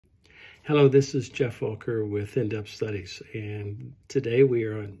Hello, this is Geoff with In-Depth Studies, and today we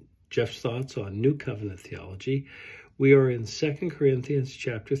are on Geoff's thoughts on New Covenant theology. We are in 2 Corinthians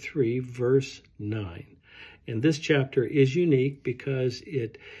chapter 3, verse 9. And this chapter is unique because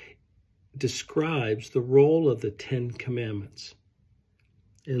it describes the role of the Ten Commandments.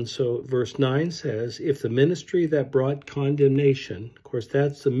 And so verse 9 says, if the ministry that brought condemnation, of course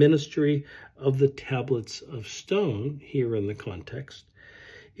that's the ministry of the tablets of stone here in the context,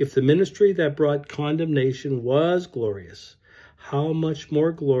 if the ministry that brought condemnation was glorious, how much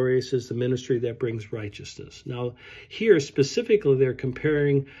more glorious is the ministry that brings righteousness? Now, here specifically, they're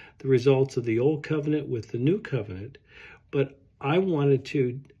comparing the results of the Old Covenant with the New Covenant, but I wanted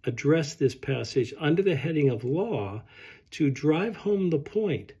to address this passage under the heading of law to drive home the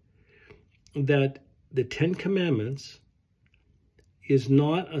point that the Ten Commandments is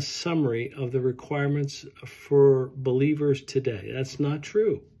not a summary of the requirements for believers today. That's not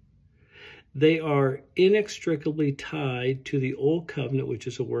true. They are inextricably tied to the Old Covenant, which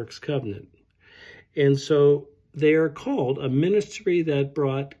is a works covenant. And so they are called a ministry that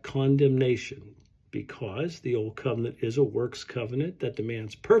brought condemnation because the Old Covenant is a works covenant that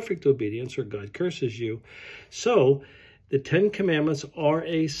demands perfect obedience or God curses you. So the Ten Commandments are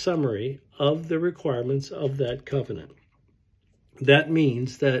a summary of the requirements of that covenant. That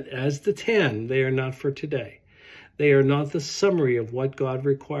means that as the 10, they are not for today. They are not the summary of what God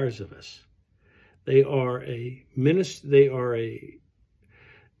requires of us. They are a ministry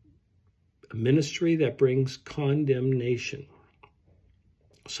that brings condemnation.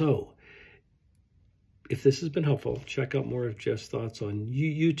 So, if this has been helpful, check out more of Geoff's thoughts on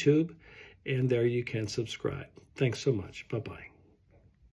YouTube, and there you can subscribe. Thanks so much. Bye-bye.